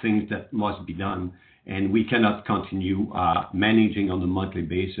lot of things that must be done, and we cannot continue managing on a monthly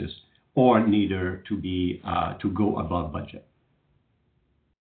basis, or neither to go above budget.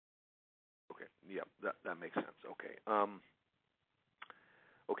 Okay, yeah, that makes sense. Okay.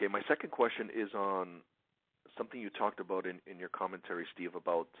 Okay, my second question is on something you talked about in your commentary, Steve,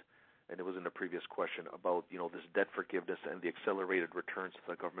 about, and it was in a previous question, about, this debt forgiveness and the accelerated returns to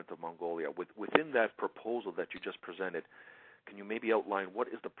the government of Mongolia. Within that proposal that you just presented, can you maybe outline what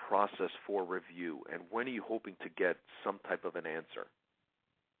is the process for review, and when are you hoping to get some type of an answer?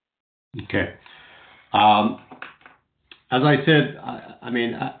 Okay. As I said,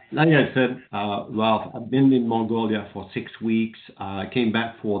 Ralph, I've been in Mongolia for 6 weeks. I came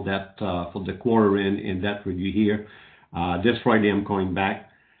back for the quarter in that review here. This Friday, I'm going back.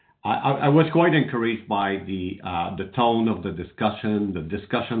 I was quite encouraged by the tone of the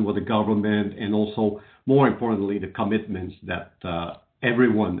discussion with the government, and also, more importantly, the commitments that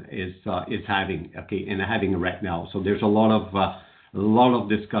everyone is having, and having right now. So there's a lot of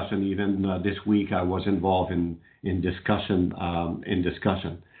discussion. Even this week, I was involved in discussion.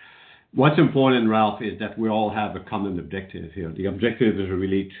 What's important, Ralph, is that we all have a common objective here. The objective is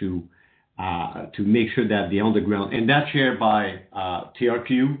really to make sure that the underground, and that's shared by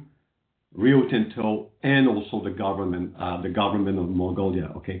TRQ, Rio Tinto, and also the government of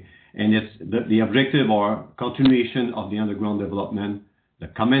Mongolia. Okay, and it's the objective are continuation of the underground development, the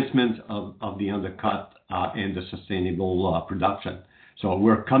commencement of the undercut, and the sustainable production. So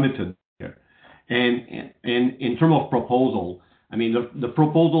we're committed here. And in terms of proposal, the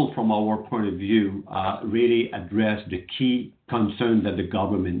proposal from our point of view really addressed the key concerns that the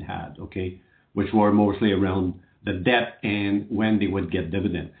government had, okay, which were mostly around the debt and when they would get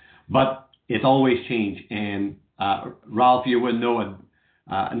dividend. But it always changed. And Ralph, you will know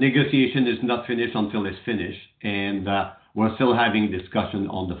a negotiation is not finished until it's finished. And we're still having discussion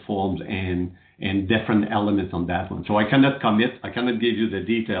on the forms and different elements on that one. So I cannot commit. I cannot give you the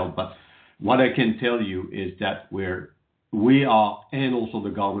detail. But what I can tell you is that we are, and also the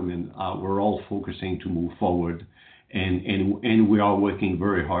government, we're all focusing to move forward. And we are working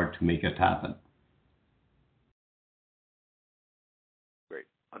very hard to make it happen. Great.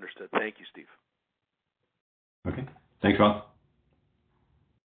 Understood. Thank you, Steve. Okay. Thanks, Ralph.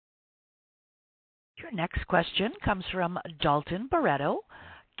 Your next question comes from Dalton Barretto,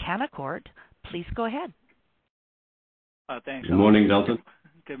 Canaccord. Please go ahead. Thanks. Good morning, Dalton.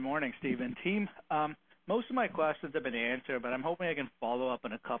 Good morning, Steve and team. Most of my questions have been answered, but I'm hoping I can follow up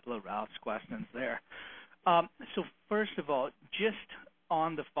on a couple of Ralph's questions there. So first of all, just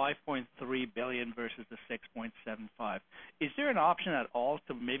on the $5.3 billion versus the $6.75, is there an option at all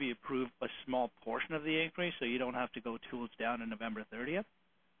to maybe approve a small portion of the increase so you don't have to go tools down on November 30th?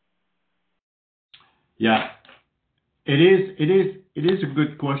 Yeah, it is a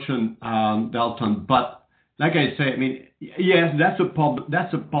good question, Dalton. But like I say, yes, that's a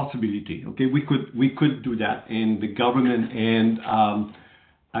possibility. Okay, we could do that, and the government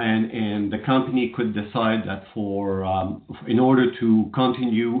and the company could decide that in order to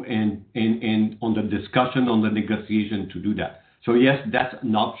continue and on the discussion, on the negotiation, to do that. So yes, that's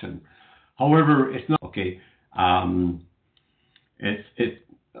an option. However, it's not okay.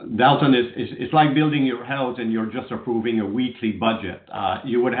 Dalton, it's like building your house and you're just approving a weekly budget.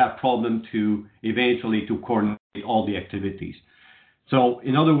 You would have problem to eventually to coordinate all the activities. So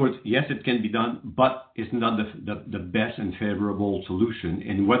in other words, yes, it can be done, but it's not the best and favorable solution.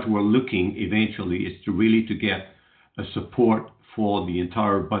 And what we're looking eventually is to really to get a support for the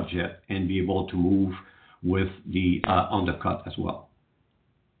entire budget and be able to move with the undercut as well.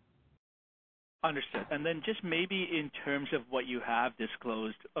 Understood. And then just maybe in terms of what you have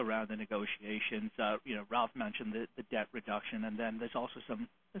disclosed around the negotiations, Ralph mentioned the debt reduction, and then there's also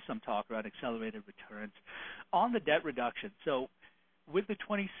some talk about accelerated returns. On the debt reduction, so with the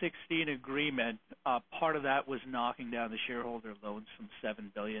 2016 agreement, part of that was knocking down the shareholder loans from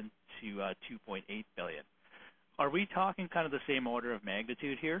 $7 billion to $2.8 billion. Are we talking kind of the same order of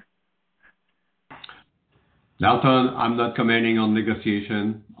magnitude here? Dalton, I'm not commenting on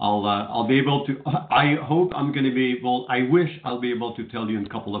negotiation. I'll be able to. I hope I'm going to be able. I wish I'll be able to tell you in a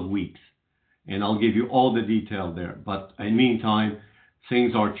couple of weeks, and I'll give you all the detail there. But in the meantime,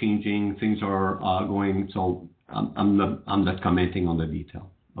 things are changing. Things are going. So I'm not commenting on the detail.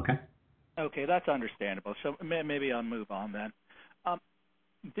 Okay. Okay, that's understandable. So maybe I'll move on then.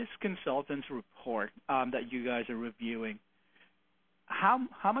 This consultant's report that you guys are reviewing, how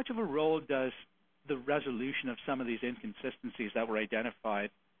much of a role does the resolution of some of these inconsistencies that were identified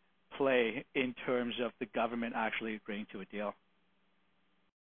play in terms of the government actually agreeing to a deal?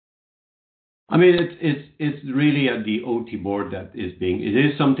 I mean, it's really at the OT board that is being. It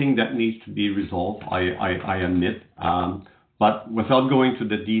is something that needs to be resolved. I admit, but without going to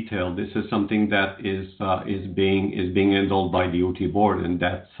the detail, this is something that is being handled by the OT board, and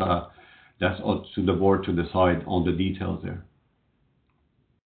that's up to the board to decide on the details there.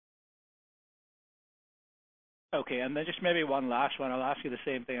 Okay, and then just maybe one last one. I'll ask you the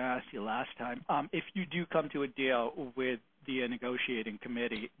same thing I asked you last time. If you do come to a deal with the negotiating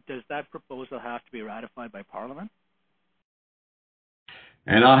committee, does that proposal have to be ratified by Parliament?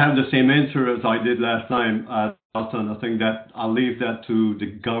 And I have the same answer as I did last time, Dalton. I think that I'll leave that to the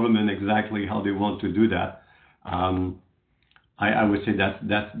government exactly how they want to do that. I would say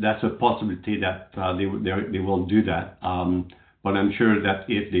that's a possibility that they will do that. But I'm sure that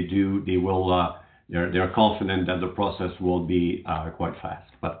if they do, they will. They're confident that the process will be quite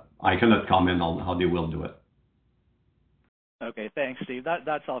fast. But I cannot comment on how they will do it. Okay, thanks, Steve.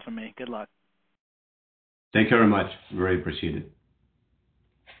 That's all from me. Good luck. Thank you very much. Very appreciated.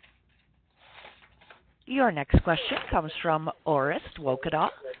 Your next question comes from Orest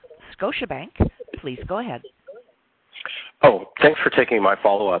Wowkodaw, Scotiabank. Please go ahead. Oh, thanks for taking my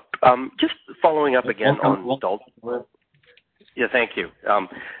follow-up. Just following up again on Dalton. Yeah, thank you.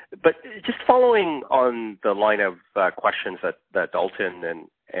 But just following on the line of questions that Dalton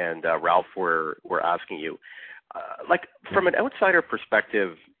and Ralph were asking you, like from an outsider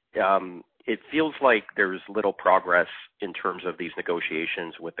perspective, it feels like there's little progress in terms of these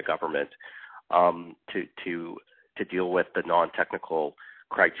negotiations with the government to deal with the non-technical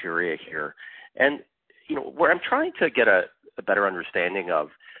criteria here. And you know, where I'm trying to get a better understanding of,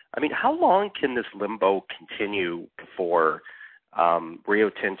 I mean, how long can this limbo continue before Rio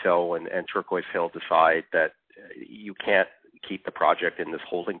Tinto and Turquoise Hill decide that you can't keep the project in this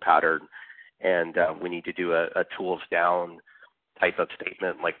holding pattern, and we need to do a tools down type of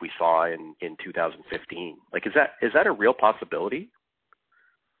statement like we saw in 2015? Like, is that a real possibility?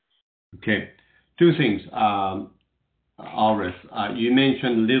 Okay, two things. Alris, you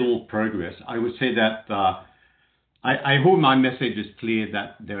mentioned little progress. I would say that I hope my message is clear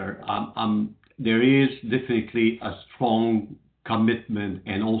that there is definitely a strong commitment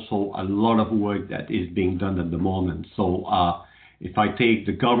and also a lot of work that is being done at the moment. So if I take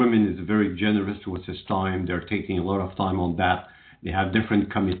the government is very generous with its time, they're taking a lot of time on that. They have different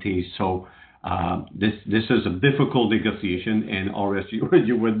committees. So this is a difficult negotiation, and Orest, you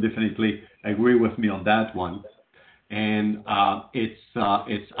would definitely agree with me on that one. And it's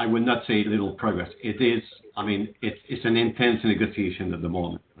I would not say little progress. It is. I mean, it's an intense negotiation at the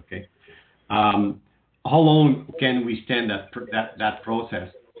moment. Okay. How long can we stand that process?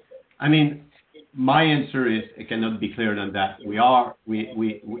 I mean, my answer is it cannot be clearer than that. We are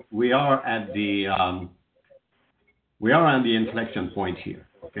at the inflection point here.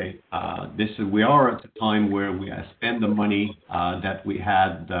 Okay, we are at the time where we have spent the money that we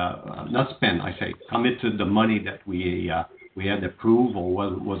had committed the money that we had approved or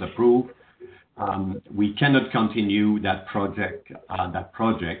was approved. We cannot continue that project.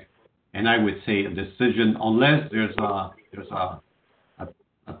 And I would say a decision, unless there's a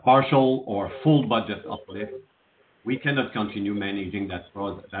partial or full budget uplift, we cannot continue managing that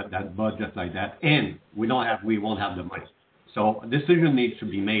budget like that, and we won't have the money. So a decision needs to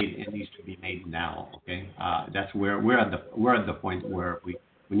be made. It needs to be made now. Okay, that's where we're at the point where we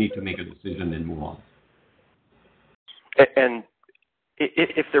need to make a decision and move on. And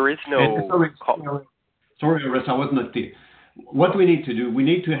if there is no, sorry, Russ, I was not clear. What we need to do, we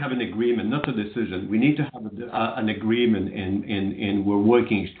need to have an agreement, not a decision. We need to have an agreement, and we're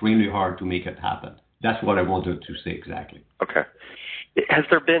working extremely hard to make it happen. That's what I wanted to say exactly. Okay. Has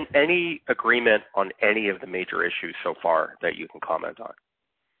there been any agreement on any of the major issues so far that you can comment on?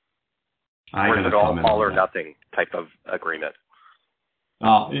 Or is it all or nothing type of agreement?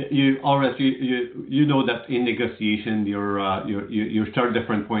 You know that in negotiation, you start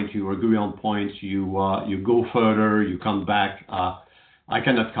different points, you agree on points, you go further, you come back. I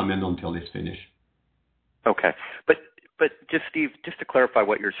cannot comment until it's finished. Okay, but just Steve, just to clarify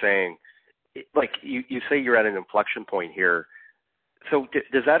what you're saying, like you say you're at an inflection point here. So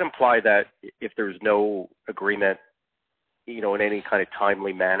does that imply that if there's no agreement, in any kind of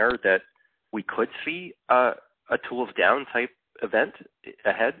timely manner, that we could see a tools down type event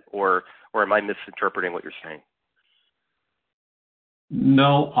ahead, or am I misinterpreting what you're saying?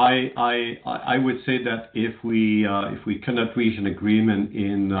 No, I would say that if we cannot reach an agreement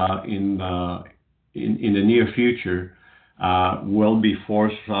in the near future, we'll be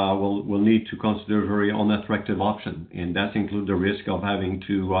forced. We'll need to consider a very unattractive option, and that includes the risk of having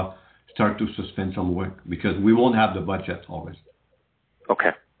to start to suspend some work because we won't have the budget always.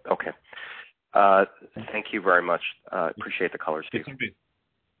 Okay. Thank you very much. Appreciate the color, Steve.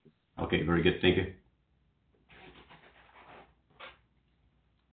 Okay, very good. Thank you.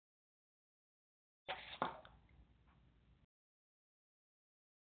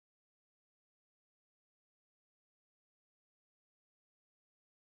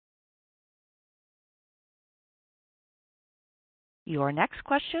 Your next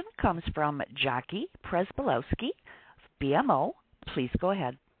question comes from Jackie Przybylowski, BMO. Please go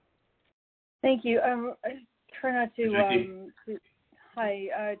ahead. Thank you. I try not to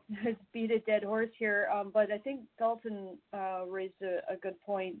beat a dead horse here, but I think Dalton raised a good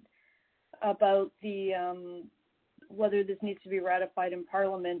point about the whether this needs to be ratified in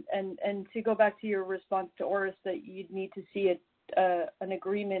Parliament, and to go back to your response to Orest that you'd need to see an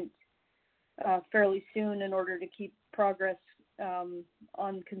agreement fairly soon in order to keep progress on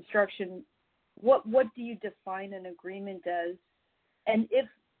construction. What do you define an agreement as? And if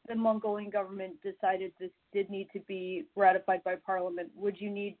the Mongolian government decided this did need to be ratified by Parliament, would you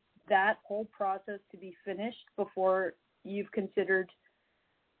need that whole process to be finished before you've considered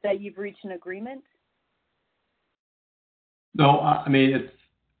that you've reached an agreement? No, I mean, it's,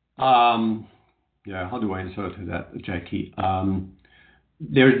 how do I answer to that, Jackie?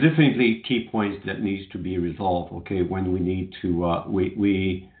 There's definitely key points that needs to be resolved, okay, when we need to,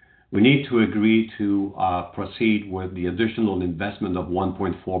 we need to agree to proceed with the additional investment of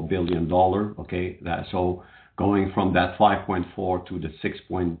 $1.4 billion, okay, so going from that 5.4 to the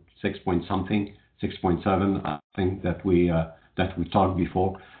 6.7, I think that we talked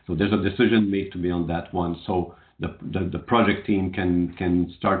before. So there's a decision made to be on that one. So the project team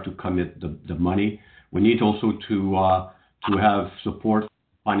can start to commit the money. We need also to have support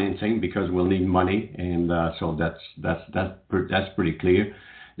financing because we'll need money, and so that's pretty clear.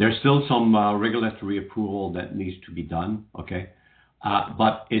 There's still some regulatory approval that needs to be done, okay,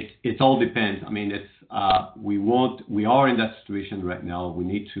 but it all depends. I mean, we are in that situation right now. We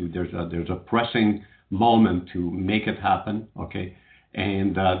need to. There's a pressing moment to make it happen, okay,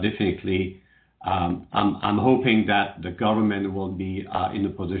 and definitely. I'm hoping that the government will be in a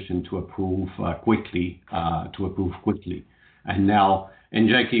position to approve quickly. And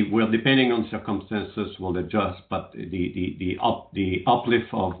Jackie, well, depending on circumstances, we'll adjust. But the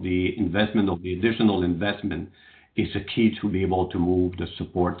uplift of the investment, of the additional investment, is a key to be able to move the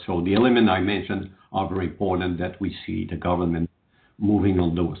support. So the element I mentioned are very important that we see the government moving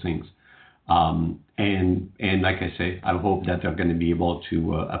on those things. And like I say, I hope that they're going to be able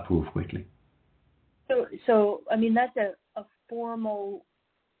to approve quickly. So I mean, that's a formal,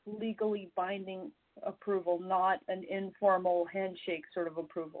 legally binding approval, not an informal handshake sort of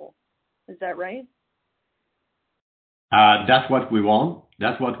approval. Is that right? That's what we want.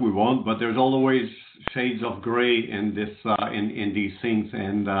 But there's always shades of gray in this in these things,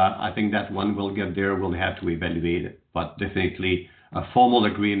 and I think that one will get there. We'll have to evaluate it, but definitely a formal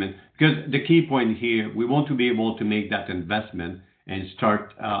agreement. Because the key point here, we want to be able to make that investment and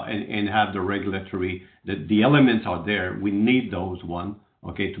start and have the regulatory. The elements are there. We need those one,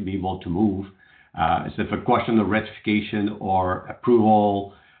 okay, to be able to move. It's if a question of ratification or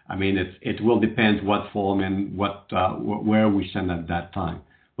approval. I mean, it will depend what form and where we send at that time.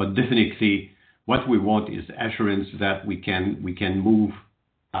 But definitely, what we want is assurance that we can move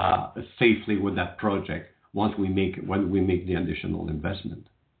safely with that project when we make the additional investment.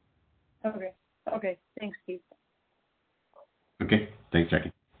 Okay. Thanks, Keith. Okay. Thanks,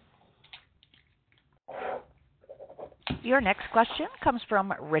 Jackie. Your next question comes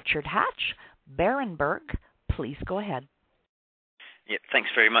from Richard Hatch, Berenberg. Please go ahead. Yeah, thanks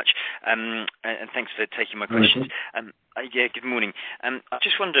very much, and thanks for taking my questions. Good morning. I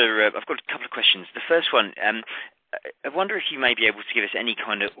just wonder, I've got a couple of questions. The first one, I wonder if you may be able to give us any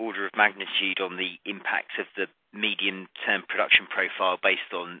kind of order of magnitude on the impacts of the medium-term production profile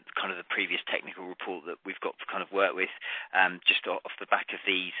based on kind of the previous technical report that we've got to kind of work with, just off the back of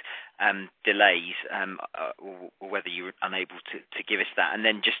these delays, or whether you were unable to give us that. And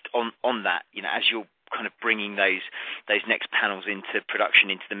then just on that, you know, as you're kind of bringing those next panels into production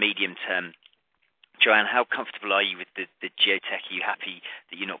into the medium term, Joanne, how comfortable are you with the geotech? Are you happy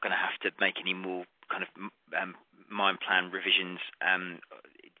that you're not going to have to make any more kind of mine plan revisions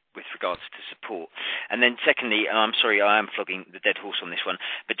with regards to support? And then secondly, and I'm sorry, I am flogging the dead horse on this one,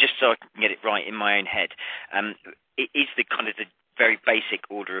 but just so I can get it right in my own head, it is the kind of the very basic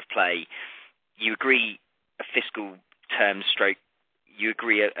order of play. You agree a fiscal term stroke, you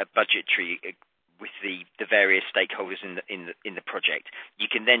agree a budgetary with the various stakeholders in the project. You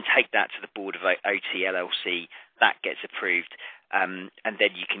can then take that to the board of OT LLC, that gets approved, and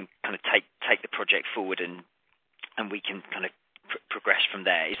then you can kind of take the project forward, and we can kind of progress from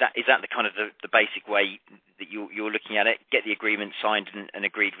there. Is that the kind of the basic way that you're looking at it? Get the agreement signed and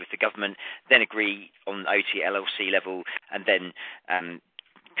agreed with the government, then agree on OT LLC level, and then kind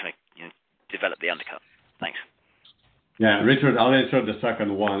of develop the undercut. Thanks. Yeah, Richard, I'll answer the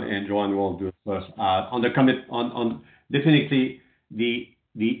second one, and Joanne will do it first. On the commit, on definitely the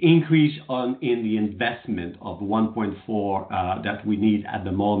increase in the investment of 1.4 that we need at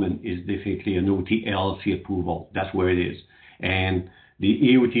the moment is definitely an OT LLC approval. That's where it is. And the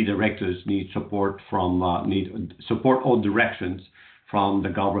EOT directors need support all directions from the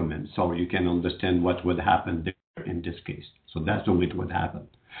government, so you can understand what would happen there in this case. So that's the way it would happen.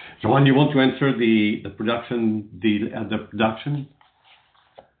 Joanne, you want to answer the production?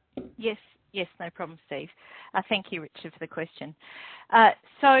 Yes, no problem, Steve. Thank you, Richard, for the question.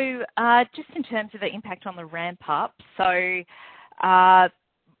 Just in terms of the impact on the ramp up,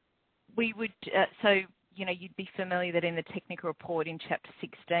 we would you'd be familiar that in the technical report in Chapter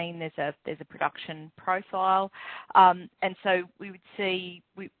 16, there's a production profile, and so we would see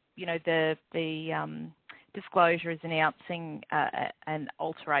the disclosure is announcing an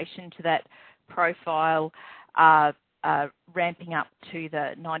alteration to that profile, ramping up to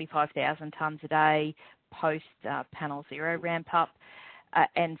the 95,000 tonnes a day post Panel Zero ramp up,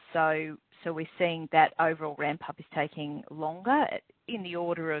 and so we're seeing that overall ramp up is taking longer, in the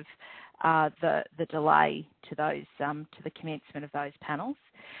order of the delay to those to the commencement of those panels.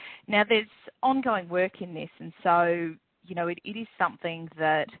 Now there's ongoing work in this, and so it is something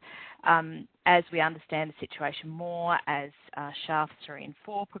that as we understand the situation more, as shafts 3 and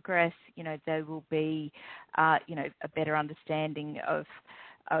 4 progress, there will be a better understanding of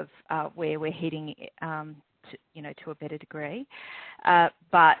where we're heading to a better degree.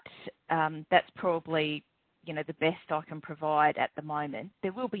 But that's probably the best I can provide at the moment.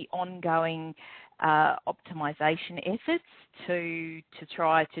 There will be ongoing optimization efforts to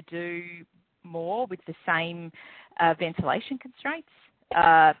try to do more with the same ventilation constraints,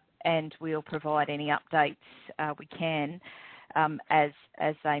 and we'll provide any updates we can as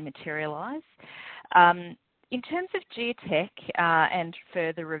they materialise. In terms of geotech and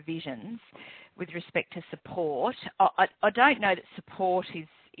further revisions with respect to support, I don't know that support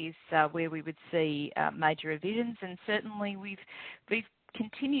is where we would see major revisions, and certainly we've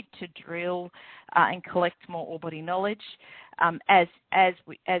continued to drill and collect more ore body knowledge as is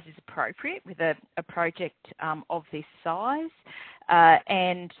appropriate with a project of this size,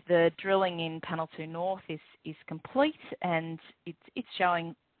 and the drilling in Panel 2 North is complete, and it's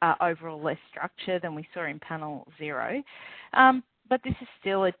showing overall less structure than we saw in Panel 0, but this is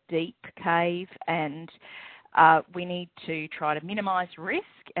still a deep cave, and we need to try to minimise risk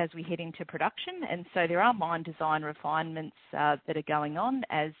as we head into production, and so there are mine design refinements that are going on,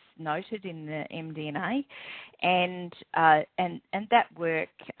 as noted in the MD&A, and that work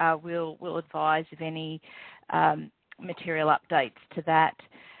will advise of any material updates to that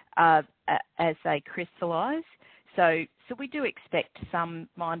as they crystallise. So we do expect some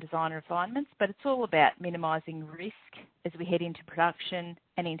mine design refinements, but it's all about minimising risk as we head into production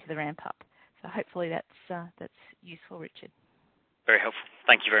and into the ramp up. So hopefully that's useful, Richard. Very helpful.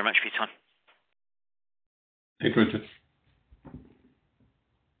 Thank you very much for your time. Thanks, Richard.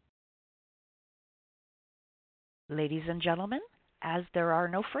 Ladies and gentlemen, as there are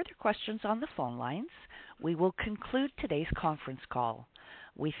no further questions on the phone lines, we will conclude today's conference call.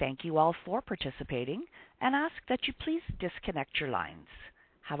 We thank you all for participating and ask that you please disconnect your lines.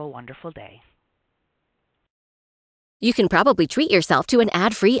 Have a wonderful day. You can probably treat yourself to an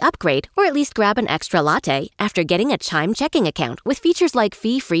ad-free upgrade, or at least grab an extra latte after getting a Chime checking account with features like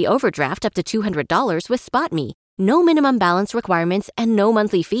fee-free overdraft up to $200 with SpotMe. No minimum balance requirements and no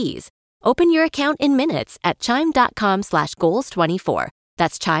monthly fees. Open your account in minutes at chime.com/goals24.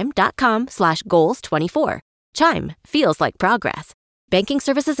 That's chime.com/goals24. Chime feels like progress. Banking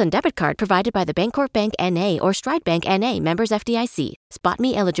services and debit card provided by the Bancorp Bank N.A. or Stride Bank N.A. members FDIC.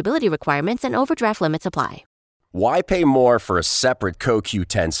 SpotMe eligibility requirements and overdraft limits apply. Why pay more for a separate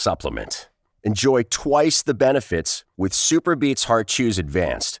CoQ10 supplement? Enjoy twice the benefits with SuperBeets Heart Chews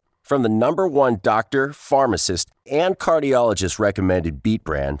Advanced. From the #1 doctor, pharmacist, and cardiologist recommended beet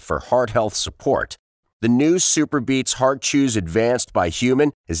brand for heart health support, the new SuperBeets Heart Chews Advanced by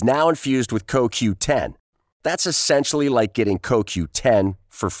Human is now infused with CoQ10. That's essentially like getting CoQ10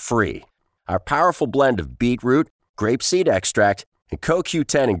 for free. Our powerful blend of beetroot, grapeseed extract, and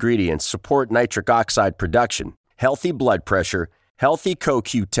CoQ10 ingredients support nitric oxide production, healthy blood pressure, healthy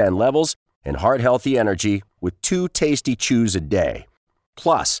CoQ10 levels, and heart-healthy energy with 2 tasty chews a day.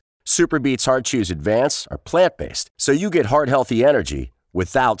 Plus, Superbeats Heart Chews Advance are plant-based, so you get heart-healthy energy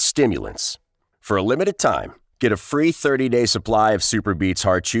without stimulants. For a limited time, get a free 30-day supply of Superbeats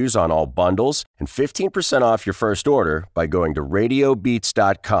Heart Chews on all bundles and 15% off your first order by going to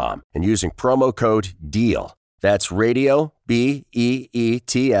radiobeats.com and using promo code DEAL. That's radio, BEETS.com,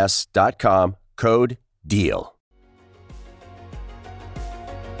 code DEAL.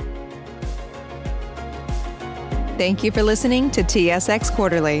 Thank you for listening to TSX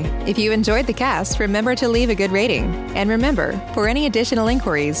Quarterly. If you enjoyed the cast, remember to leave a good rating. And remember, for any additional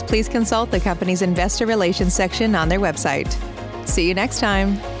inquiries, please consult the company's investor relations section on their website. See you next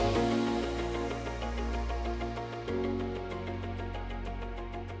time.